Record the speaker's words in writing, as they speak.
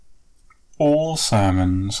all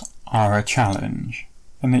sermons are a challenge,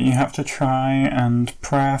 and that you have to try and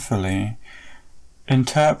prayerfully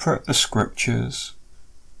interpret the scriptures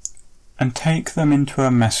and take them into a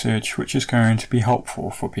message which is going to be helpful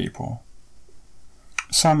for people.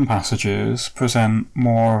 Some passages present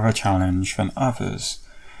more of a challenge than others,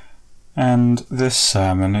 and this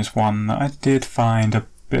sermon is one that I did find a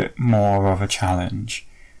bit more of a challenge.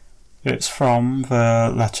 It's from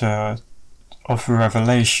the letter of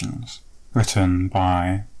Revelations, written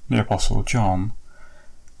by the Apostle John.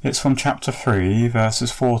 It's from chapter 3, verses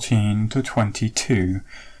 14 to 22,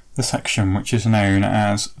 the section which is known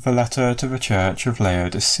as the letter to the Church of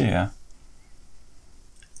Laodicea.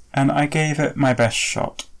 And I gave it my best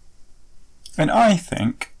shot. And I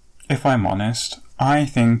think, if I'm honest, I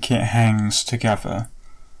think it hangs together.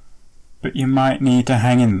 But you might need to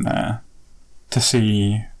hang in there to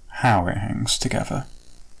see how it hangs together.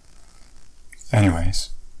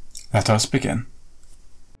 Anyways, let us begin.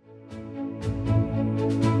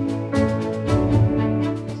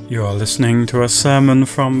 You are listening to a sermon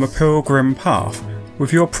from The Pilgrim Path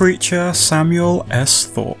with your preacher Samuel S.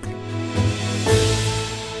 Thorpe.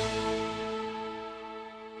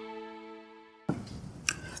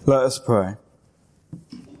 Let us pray.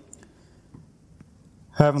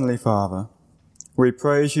 Heavenly Father, we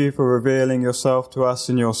praise you for revealing yourself to us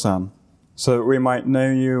in your Son, so that we might know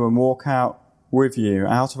you and walk out with you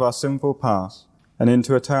out of our sinful past and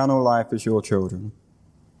into eternal life as your children.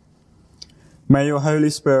 May your Holy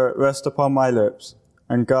Spirit rest upon my lips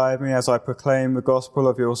and guide me as I proclaim the gospel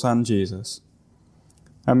of your Son Jesus.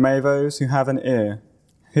 And may those who have an ear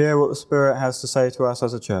hear what the Spirit has to say to us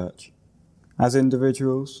as a church, as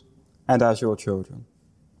individuals, and as your children.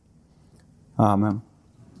 Amen.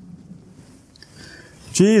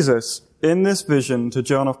 Jesus, in this vision to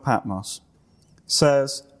John of Patmos,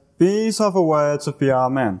 says, "These are the words of the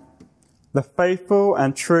Amen, the faithful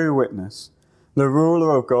and true witness, the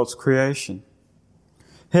ruler of God's creation."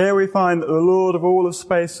 Here we find that the Lord of all of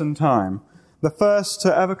space and time, the first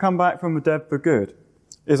to ever come back from the dead for good,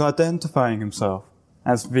 is identifying himself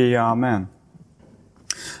as the Amen.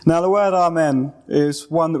 Now, the word Amen is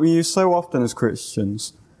one that we use so often as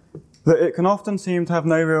Christians that it can often seem to have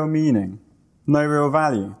no real meaning, no real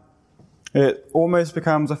value. It almost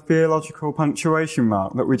becomes a theological punctuation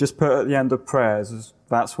mark that we just put at the end of prayers as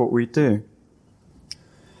that's what we do.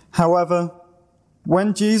 However,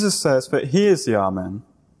 when Jesus says that he is the Amen,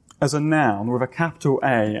 as a noun with a capital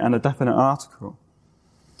A and a definite article,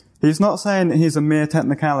 he's not saying that he's a mere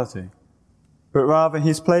technicality, but rather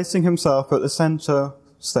he's placing himself at the centre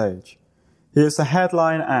stage. He is the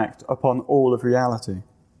headline act upon all of reality.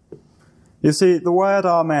 You see, the word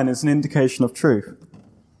Amen is an indication of truth.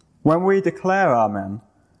 When we declare Amen,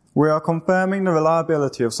 we are confirming the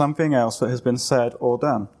reliability of something else that has been said or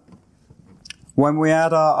done. When we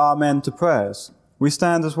add our Amen to prayers, we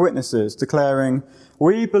stand as witnesses declaring,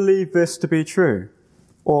 "We believe this to be true,"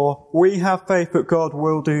 or "We have faith that God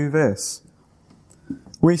will do this."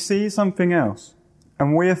 We see something else,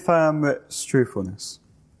 and we affirm its truthfulness.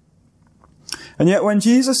 And yet when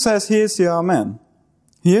Jesus says he is the Amen,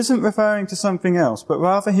 he isn't referring to something else, but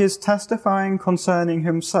rather he is testifying concerning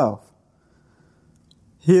himself.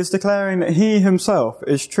 He is declaring that he himself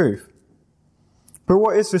is truth. But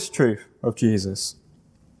what is this truth of Jesus?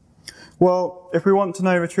 Well, if we want to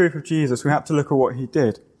know the truth of Jesus, we have to look at what he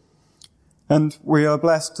did. And we are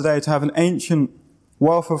blessed today to have an ancient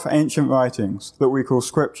wealth of ancient writings that we call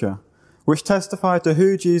Scripture, which testify to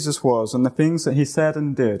who Jesus was and the things that he said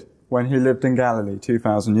and did when he lived in Galilee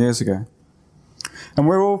 2,000 years ago. And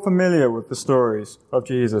we're all familiar with the stories of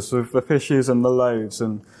Jesus, with the fishes and the loaves,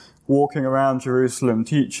 and walking around Jerusalem,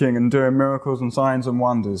 teaching and doing miracles and signs and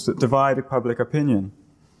wonders that divided public opinion.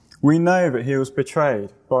 We know that he was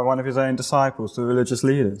betrayed by one of his own disciples, the religious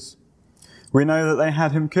leaders. We know that they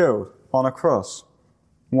had him killed on a cross,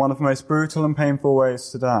 one of the most brutal and painful ways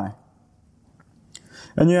to die.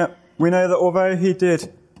 And yet, we know that although he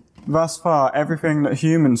did thus far everything that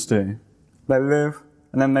humans do, they live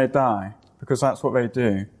and then they die, because that's what they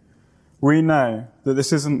do, we know that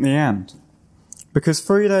this isn't the end. Because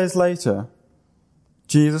 3 days later,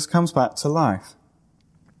 Jesus comes back to life.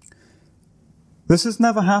 This has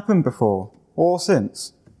never happened before or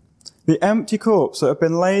since. The empty corpse that had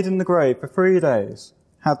been laid in the grave for 3 days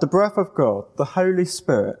had the breath of God, the Holy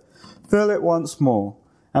Spirit, fill it once more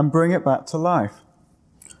and bring it back to life.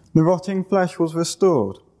 The rotting flesh was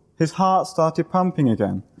restored. His heart started pumping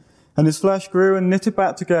again, and his flesh grew and knitted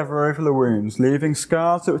back together over the wounds, leaving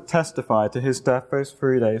scars that would testify to his death those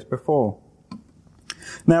 3 days before.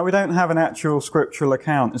 Now, we don't have an actual scriptural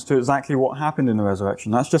account as to exactly what happened in the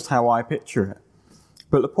resurrection. That's just how I picture it.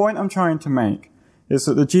 But the point I'm trying to make is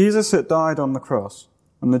that the Jesus that died on the cross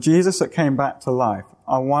and the Jesus that came back to life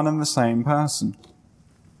are one and the same person.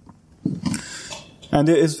 And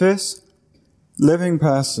it is this living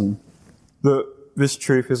person that this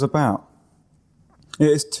truth is about. It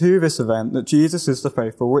is to this event that Jesus is the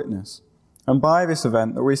faithful witness, and by this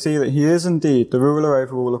event that we see that he is indeed the ruler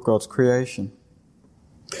over all of God's creation.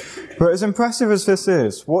 But as impressive as this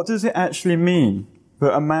is, what does it actually mean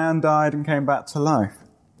that a man died and came back to life?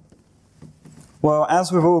 Well,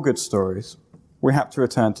 as with all good stories, we have to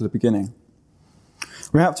return to the beginning.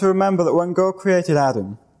 We have to remember that when God created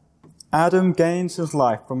Adam, Adam gains his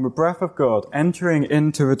life from the breath of God entering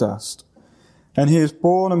into the dust. And he is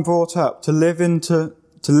born and brought up to live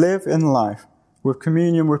in life with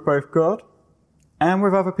communion with both God and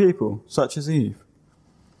with other people, such as Eve.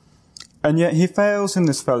 And yet he fails in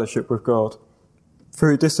this fellowship with God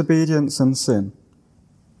through disobedience and sin.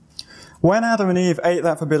 When Adam and Eve ate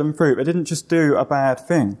that forbidden fruit, they didn't just do a bad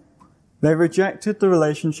thing. They rejected the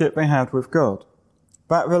relationship they had with God,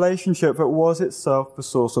 that relationship that was itself the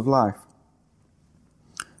source of life.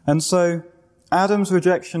 And so, Adam's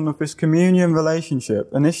rejection of this communion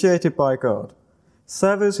relationship initiated by God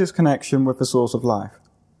severs his connection with the source of life.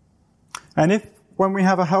 And if, when we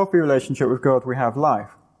have a healthy relationship with God, we have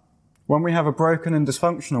life, when we have a broken and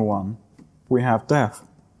dysfunctional one, we have death.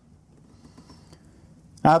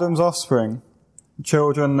 Adam's offspring,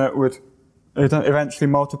 children that would eventually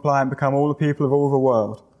multiply and become all the people of all the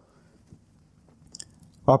world,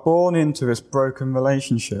 are born into this broken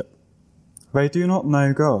relationship. They do not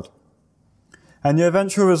know God. And the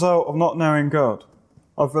eventual result of not knowing God,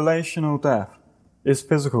 of relational death, is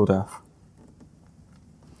physical death.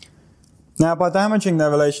 Now, by damaging their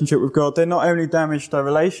relationship with God, they not only damaged their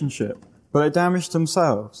relationship, but they damaged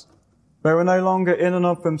themselves. They were no longer in and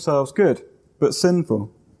of themselves good, but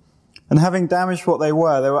sinful. And having damaged what they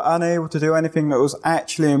were unable to do anything that was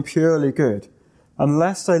actually and purely good,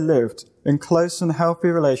 unless they lived in close and healthy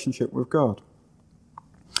relationship with God.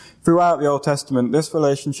 Throughout the Old Testament, this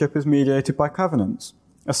relationship is mediated by covenants,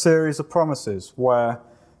 a series of promises where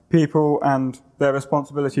people and their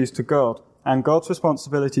responsibilities to God and God's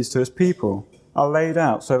responsibilities to his people are laid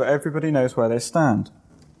out so that everybody knows where they stand.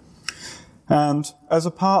 And as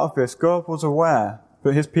a part of this, God was aware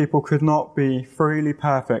that his people could not be freely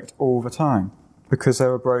perfect all the time because they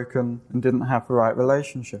were broken and didn't have the right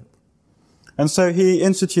relationship. And so he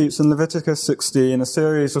institutes in Leviticus 16 a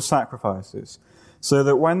series of sacrifices so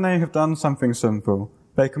that when they have done something sinful,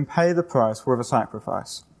 they can pay the price with a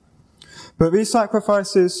sacrifice. But these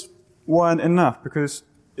sacrifices weren't enough because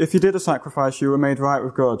if you did a sacrifice, you were made right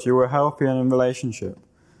with God, you were healthy and in relationship.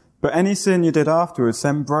 But any sin you did afterwards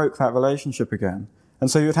then broke that relationship again. And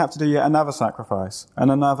so you'd have to do yet another sacrifice, and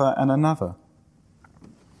another, and another.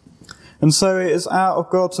 And so it is out of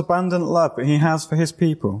God's abundant love that he has for his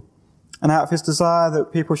people, and out of his desire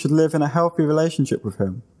that people should live in a healthy relationship with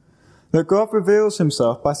him, that God reveals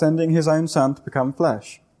himself by sending his own Son to become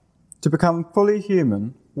flesh, to become fully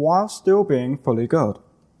human while still being fully God,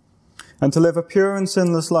 and to live a pure and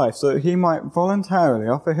sinless life so that he might voluntarily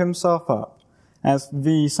offer himself up as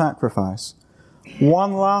the sacrifice,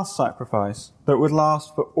 one last sacrifice that would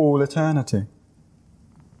last for all eternity.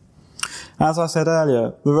 As I said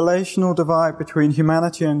earlier, the relational divide between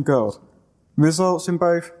humanity and God results in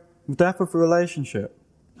both death of the relationship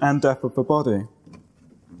and death of the body.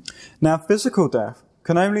 Now, physical death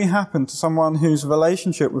can only happen to someone whose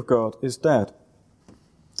relationship with God is dead.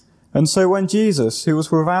 And so when Jesus, who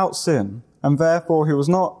was without sin, and therefore who was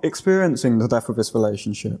not experiencing the death of his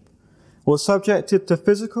relationship, was subjected to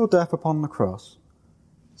physical death upon the cross,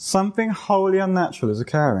 something wholly unnatural is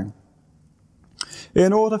occurring.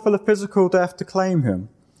 In order for the physical death to claim him,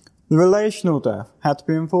 the relational death had to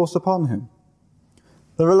be enforced upon him.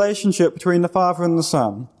 The relationship between the Father and the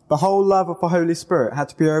Son, the whole love of the Holy Spirit, had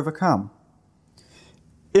to be overcome.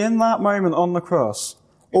 In that moment on the cross,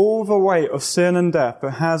 all the weight of sin and death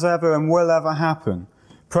that has ever and will ever happen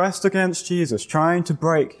pressed against Jesus, trying to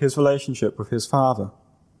break his relationship with his Father.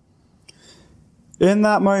 In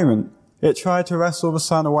that moment, it tried to wrestle the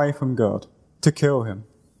Son away from God, to kill him.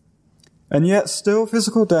 And yet still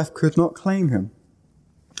physical death could not claim him.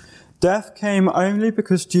 Death came only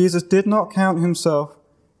because Jesus did not count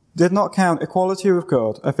equality with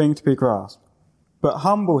God a thing to be grasped, but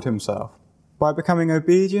humbled himself by becoming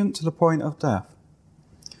obedient to the point of death.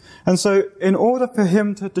 And so, in order for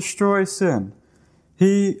him to destroy sin,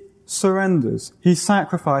 he surrenders, he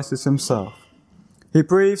sacrifices himself. He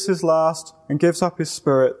breathes his last and gives up his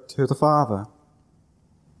spirit to the Father.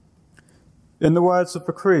 In the words of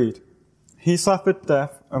the Creed, he suffered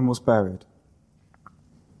death and was buried.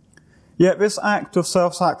 Yet this act of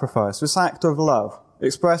self-sacrifice, this act of love,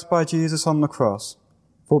 expressed by Jesus on the cross,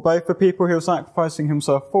 for both the people he was sacrificing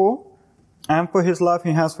himself for, and for his love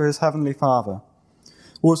he has for his heavenly Father,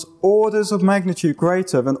 was orders of magnitude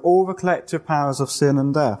greater than all the collective powers of sin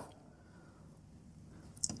and death.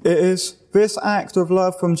 It is this act of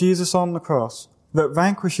love from Jesus on the cross that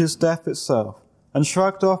vanquishes death itself and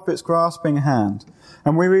shrugged off its grasping hand.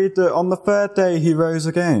 And we read that on the third day he rose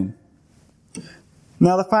again.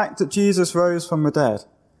 Now the fact that Jesus rose from the dead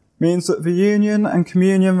means that the union and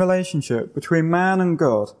communion relationship between man and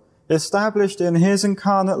God, established in his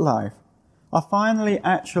incarnate life, are finally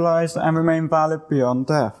actualized and remain valid beyond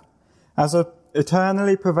death, as an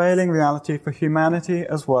eternally prevailing reality for humanity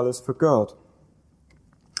as well as for God.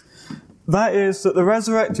 That is, that the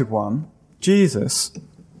resurrected one, Jesus,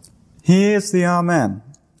 he is the Amen.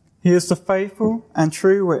 He is the faithful and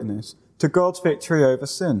true witness to God's victory over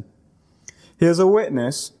sin. He is a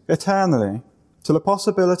witness, eternally, to the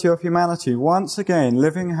possibility of humanity once again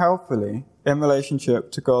living healthily in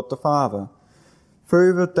relationship to God the Father,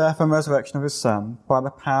 through the death and resurrection of his Son, by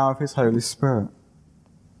the power of his Holy Spirit.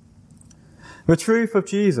 The truth of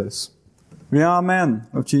Jesus, the Amen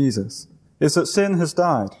of Jesus, is that sin has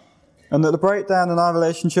died, and that the breakdown in our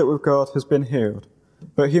relationship with God has been healed.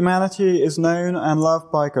 But humanity is known and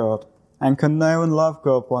loved by God, and can know and love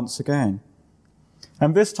God once again.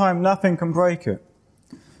 And this time nothing can break it.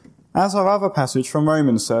 As our other passage from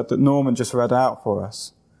Romans said that Norman just read out for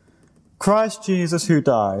us, Christ Jesus who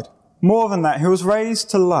died, more than that, who was raised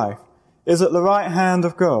to life, is at the right hand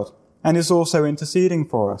of God, and is also interceding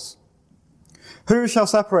for us. Who shall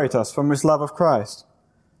separate us from this love of Christ?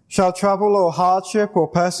 Shall trouble or hardship or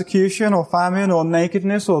persecution or famine or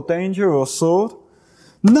nakedness or danger or sword?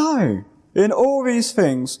 No! In all these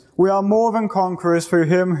things we are more than conquerors through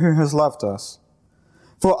him who has loved us.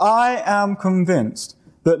 For I am convinced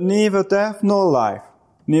that neither death nor life,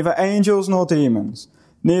 neither angels nor demons,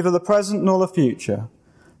 neither the present nor the future,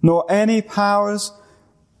 nor any powers,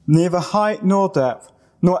 neither height nor depth,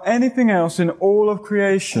 nor anything else in all of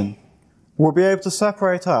creation will be able to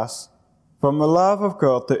separate us from the love of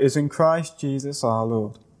God that is in Christ Jesus our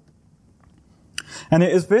Lord. And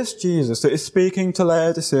it is this Jesus that is speaking to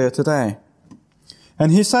Laodicea today.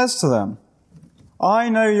 And he says to them, I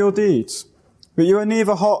know your deeds, but you are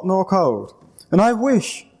neither hot nor cold. And I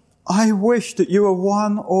wish that you were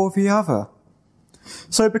one or the other.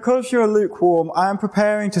 So because you are lukewarm, I am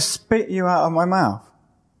preparing to spit you out of my mouth.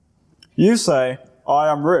 You say, I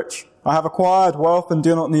am rich, I have acquired wealth and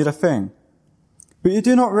do not need a thing. But you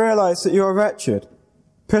do not realize that you are wretched,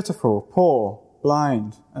 pitiful, poor,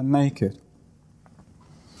 blind, and naked.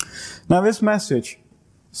 Now this message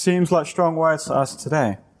seems like strong words to us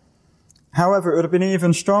today. However, it would have been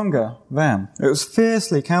even stronger then. It was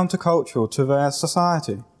fiercely countercultural to their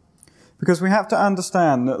society. Because we have to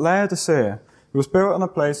understand that Laodicea was built on a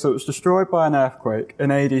place that was destroyed by an earthquake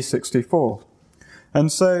in AD 64. And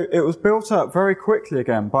so it was built up very quickly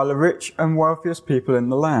again by the rich and wealthiest people in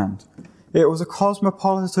the land. It was a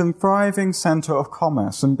cosmopolitan, thriving centre of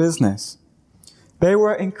commerce and business. They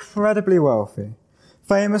were incredibly wealthy,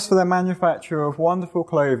 famous for their manufacture of wonderful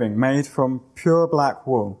clothing made from pure black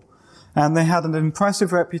wool. And they had an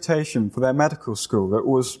impressive reputation for their medical school that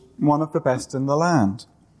was one of the best in the land.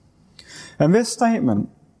 And this statement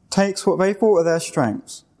takes what they thought were their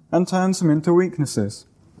strengths and turns them into weaknesses.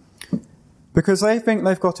 Because they think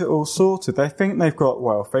they've got it all sorted. They think they've got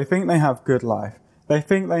wealth. They think they have good life. They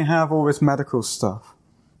think they have all this medical stuff.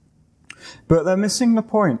 But they're missing the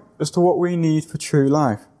point as to what we need for true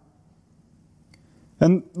life.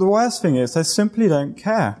 And the worst thing is they simply don't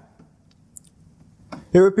care.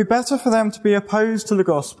 It would be better for them to be opposed to the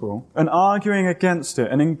gospel and arguing against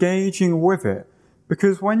it and engaging with it.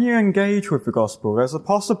 Because when you engage with the gospel, there's a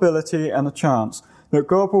possibility and a chance that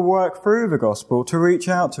God will work through the gospel to reach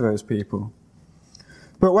out to those people.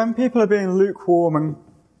 But when people are being lukewarm and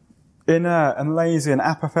inert and lazy and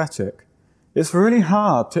apathetic, it's really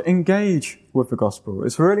hard to engage with the gospel.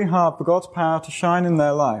 It's really hard for God's power to shine in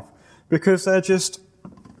their life because they're just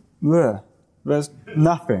there. There's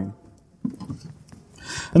nothing.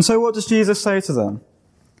 And so what does Jesus say to them?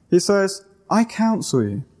 He says, I counsel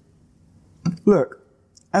you. Look,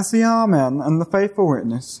 as the Amen and the faithful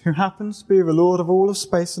witness, who happens to be the Lord of all of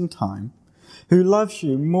space and time, who loves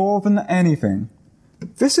you more than anything,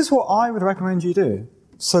 this is what I would recommend you do.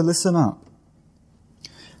 So listen up.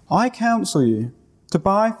 I counsel you to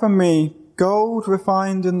buy from me gold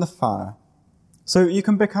refined in the fire, so that you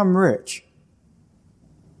can become rich.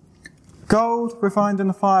 Gold refined in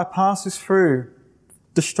the fire passes through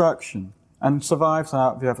destruction and survives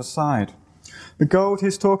out the other side. The gold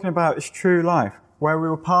he's talking about is true life, where we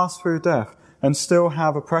will pass through death and still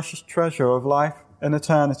have a precious treasure of life and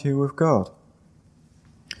eternity with God.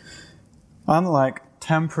 Unlike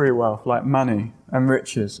temporary wealth like money and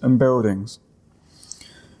riches and buildings.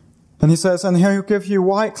 And he says, and he'll give you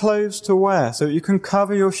white clothes to wear so that you can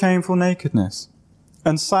cover your shameful nakedness,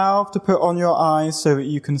 and salve to put on your eyes so that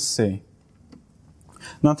you can see.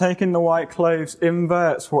 Now, taking the white clothes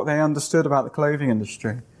inverts what they understood about the clothing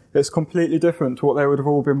industry. It's completely different to what they would have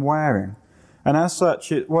all been wearing. And as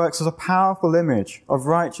such, it works as a powerful image of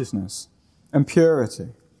righteousness and purity.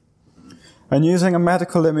 And using a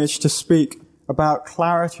medical image to speak about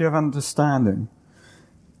clarity of understanding,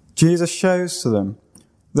 Jesus shows to them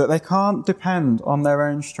that they can't depend on their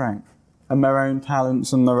own strength and their own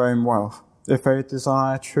talents and their own wealth if they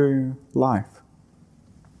desire true life.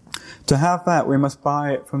 To have that, we must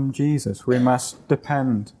buy it from Jesus. We must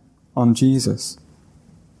depend on Jesus.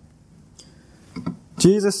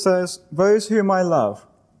 Jesus says, "Those whom I love,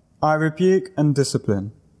 I rebuke and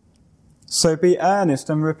discipline. So be earnest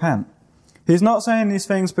and repent." He's not saying these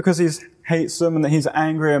things because he hates them and that he's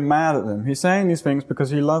angry and mad at them. He's saying these things because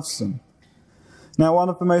he loves them. Now, one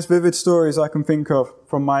of the most vivid stories I can think of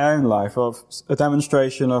from my own life of a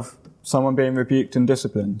demonstration of someone being rebuked and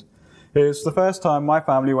disciplined is the first time my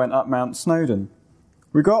family went up Mount Snowdon.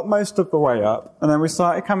 We got most of the way up, and then we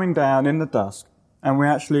started coming down in the dusk, and we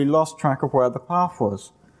actually lost track of where the path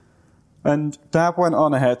was. And Dad went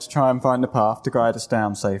on ahead to try and find the path to guide us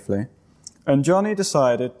down safely. And Johnny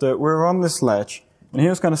decided that we were on this ledge, and he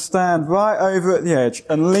was going to stand right over at the edge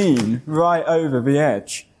and lean right over the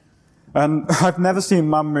edge. And I've never seen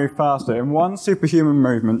Mum move faster. In one superhuman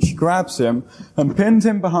movement, she grabs him and pins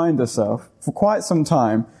him behind herself for quite some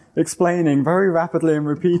time, explaining very rapidly and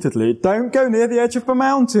repeatedly, "Don't go near the edge of the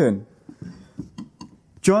mountain."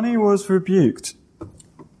 Johnny was rebuked.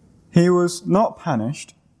 He was not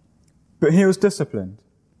punished, but he was disciplined.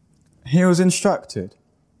 He was instructed.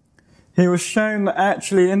 He was shown that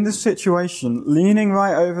actually in this situation, leaning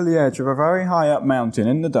right over the edge of a very high up mountain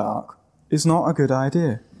in the dark is not a good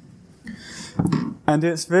idea. And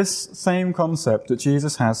it's this same concept that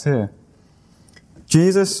Jesus has here.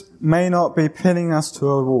 Jesus may not be pinning us to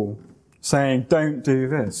a wall, saying, "Don't do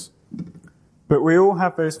this." But we all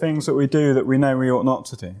have those things that we do that we know we ought not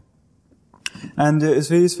to do. And it is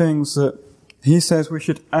these things that he says we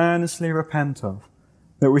should earnestly repent of,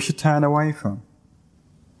 that we should turn away from.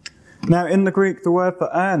 Now, in the Greek, the word for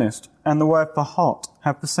earnest and the word for hot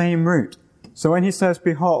have the same root. So when he says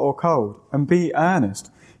be hot or cold and be earnest,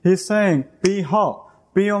 he's saying be hot,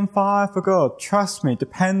 be on fire for God, trust me,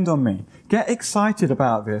 depend on me, get excited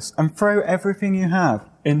about this and throw everything you have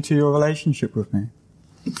into your relationship with me.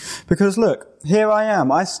 Because look, here I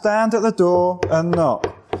am, I stand at the door and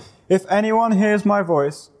knock. If anyone hears my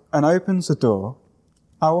voice and opens the door,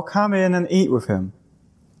 I will come in and eat with him,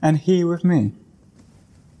 and he with me.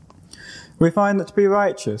 We find that to be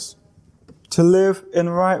righteous, to live in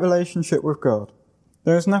a right relationship with God,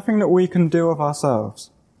 there is nothing that we can do of ourselves.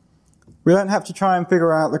 We don't have to try and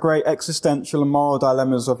figure out the great existential and moral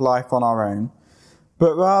dilemmas of life on our own,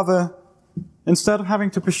 but rather, instead of having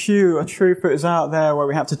to pursue a truth that is out there where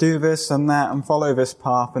we have to do this and that and follow this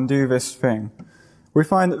path and do this thing, we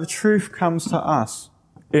find that the truth comes to us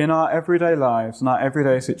in our everyday lives and our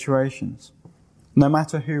everyday situations, no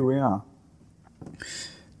matter who we are.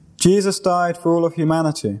 Jesus died for all of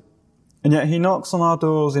humanity, and yet he knocks on our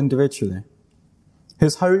doors individually.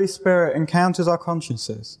 His Holy Spirit encounters our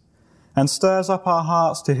consciences and stirs up our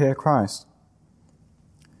hearts to hear Christ.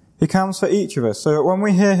 He comes for each of us so that when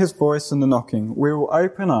we hear his voice and the knocking, we will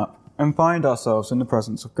open up and find ourselves in the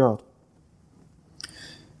presence of God.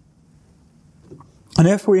 And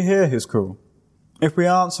if we hear his call, if we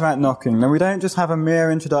answer that knocking, then we don't just have a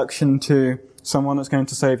mere introduction to someone that's going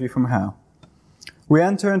to save you from hell. We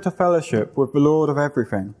enter into fellowship with the Lord of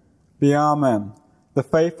everything, the Amen, the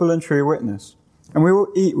faithful and true witness, and we will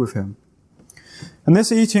eat with him. And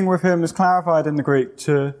this eating with him is clarified in the Greek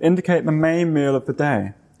to indicate the main meal of the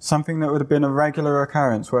day, something that would have been a regular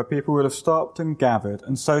occurrence where people would have stopped and gathered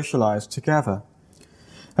and socialized together.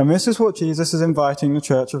 And this is what Jesus is inviting the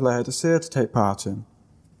Church of Laodicea to take part in.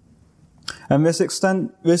 And this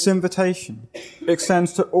invitation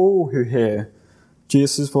extends to all who hear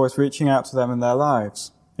Jesus' voice reaching out to them in their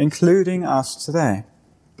lives, including us today.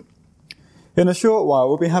 In a short while,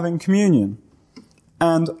 we'll be having communion.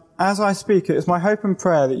 And as I speak, it is my hope and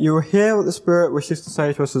prayer that you will hear what the Spirit wishes to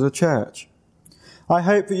say to us as a church. I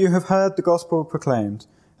hope that you have heard the gospel proclaimed,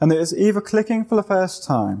 and that it is either clicking for the first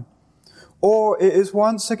time, or it is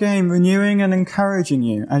once again renewing and encouraging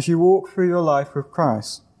you as you walk through your life with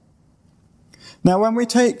Christ. Now, when we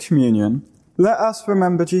take communion, let us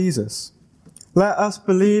remember Jesus. Let us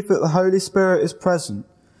believe that the Holy Spirit is present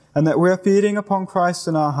and that we are feeding upon Christ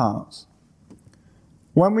in our hearts.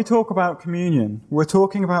 When we talk about communion, we're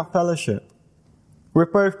talking about fellowship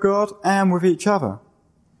with both God and with each other.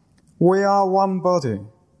 We are one body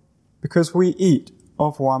because we eat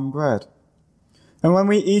of one bread. And when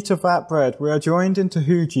we eat of that bread, we are joined into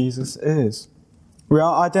who Jesus is. We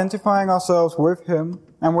are identifying ourselves with him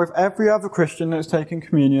and with every other Christian that is taking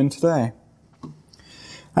communion today.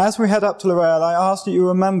 As we head up to the rail, I ask that you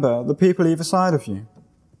remember the people either side of you.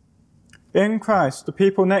 In Christ, the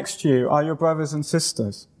people next to you are your brothers and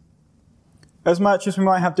sisters. As much as we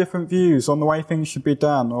might have different views on the way things should be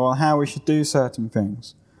done or on how we should do certain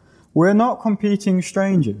things, we're not competing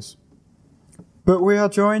strangers, but we are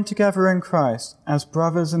joined together in Christ as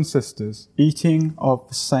brothers and sisters, eating of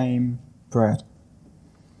the same bread.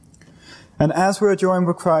 And as we are joined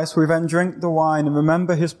with Christ, we then drink the wine and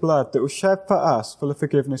remember his blood that was shed for us for the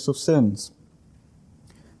forgiveness of sins.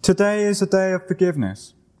 Today is a day of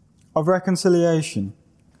forgiveness, of reconciliation,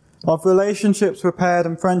 of relationships repaired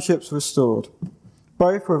and friendships restored,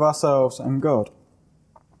 both with ourselves and God.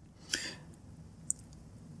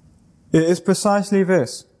 It is precisely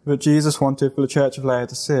this that Jesus wanted for the church of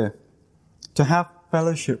Laodicea, to have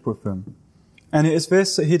fellowship with them. And it is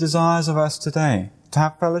this that he desires of us today, to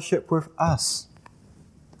have fellowship with us.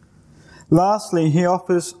 Lastly, he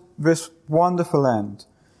offers this wonderful end.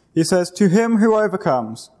 He says, "To him who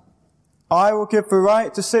overcomes, I will give the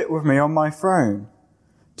right to sit with me on my throne,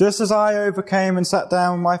 just as I overcame and sat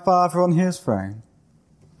down with my Father on his throne."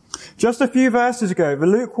 Just a few verses ago, the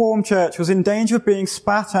lukewarm church was in danger of being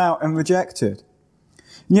spat out and rejected.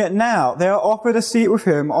 And yet now they are offered a seat with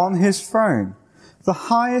him on his throne. The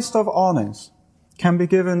highest of honours can be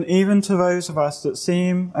given even to those of us that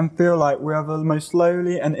seem and feel like we are the most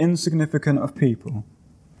lowly and insignificant of people.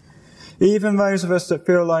 Even those of us that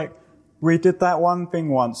feel like we did that one thing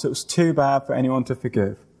once that was too bad for anyone to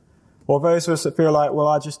forgive. Or those of us that feel like, well,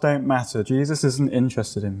 I just don't matter. Jesus isn't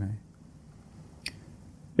interested in me.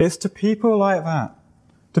 It's to people like that,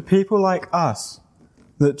 to people like us,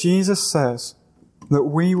 that Jesus says that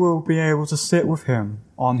we will be able to sit with him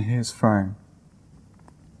on his throne.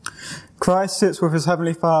 Christ sits with his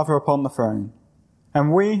heavenly Father upon the throne,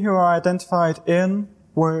 and we who are identified in,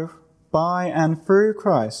 with, by, and through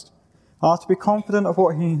Christ are to be confident of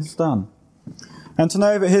what he has done, and to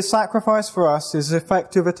know that his sacrifice for us is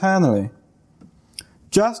effective eternally.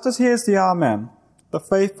 Just as he is the Amen, the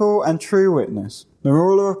faithful and true witness, the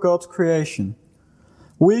ruler of God's creation,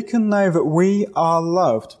 we can know that we are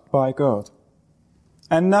loved by God,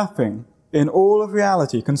 and nothing in all of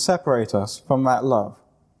reality can separate us from that love.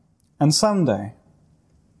 And someday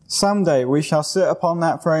we shall sit upon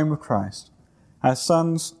that throne with Christ as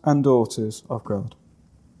sons and daughters of God.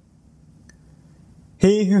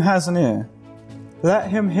 He who has an ear, let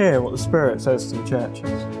him hear what the Spirit says to the churches.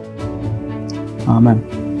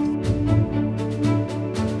 Amen.